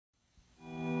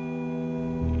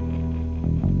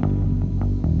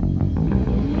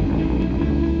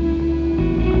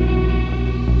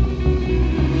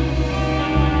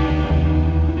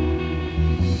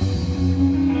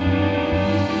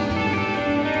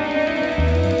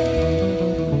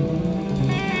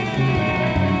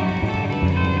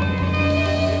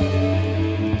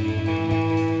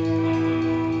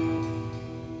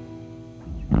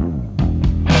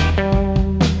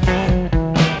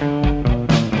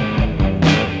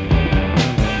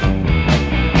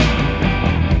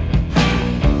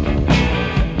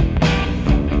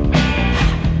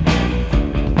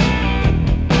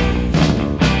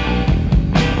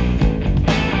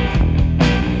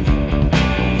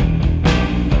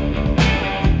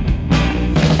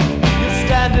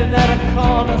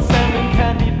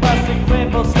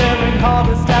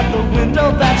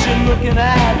girl that you're looking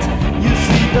at, you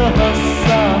see the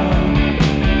sun.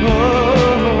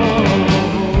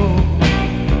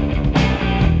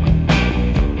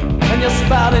 And you're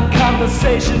spouting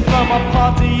conversation from a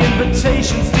party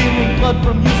invitation, stealing blood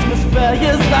from useless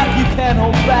failures that you can't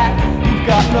hold back. You've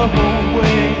got no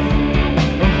way.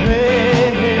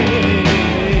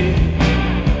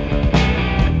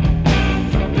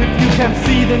 If you can't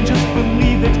see, then just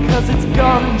believe it, 'cause it's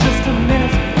gone in just a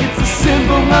minute. It's a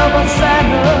symbol of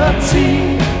insanity,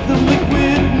 the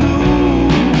liquid blue.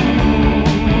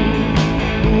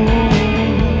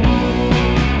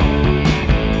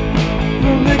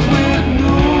 The liquid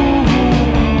blue.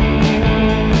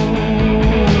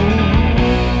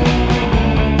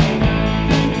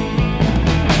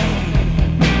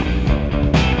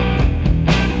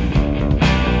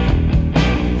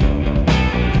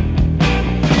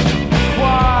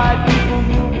 Why people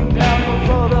moving down the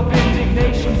road of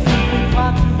indignation simply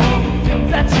find to know the things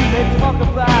that you may talk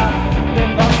about? They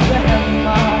must have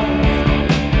minds.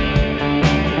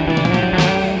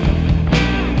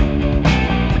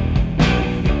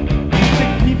 You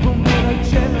think people in a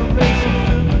generation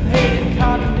filled with hate and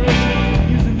condemnation,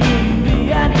 using you and me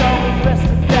and all the rest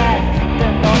of that?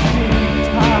 There must be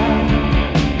time.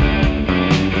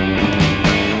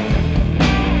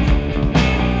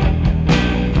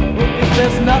 Well, if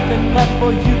there's nothing left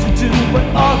for you to do but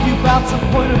argue about some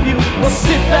point of view, well,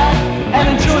 sit back and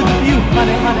enjoy the view,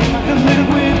 honey, honey, the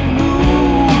liquid blue.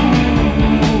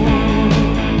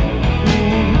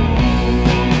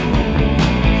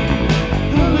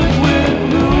 The liquid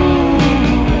blue.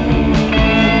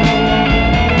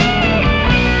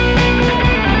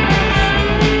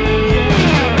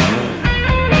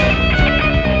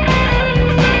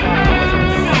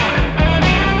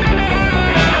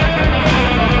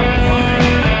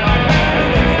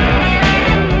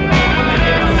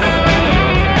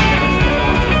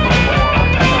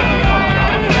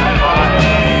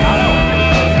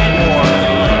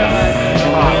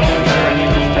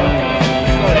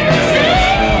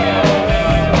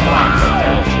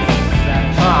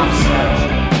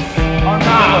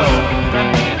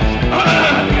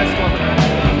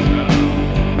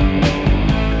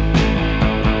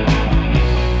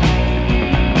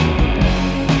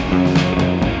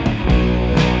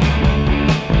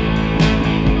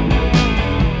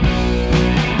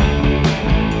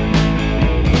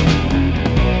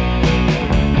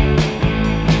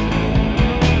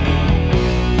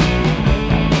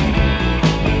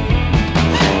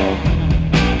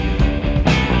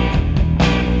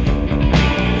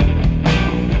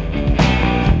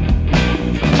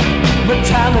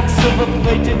 Metallic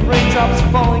silver-plated raindrops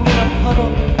falling in a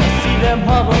puddle. I see them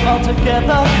huddle all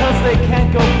together, 'cause they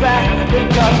can't go back. They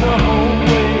got no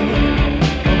way.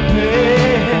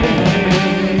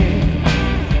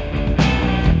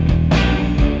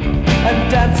 And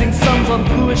dancing suns on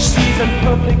bluish seas and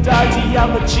perfect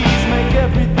ideologies make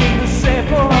everything the same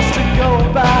for us to go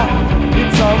about.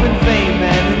 It's all in vain,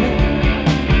 man, isn't it?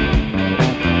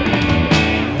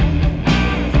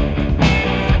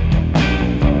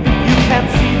 Can't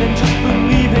see, then just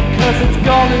believe it, 'cause it's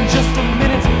gone in just a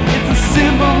minute. It's a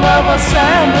symbol of our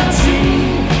sanity,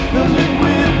 the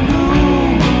liquid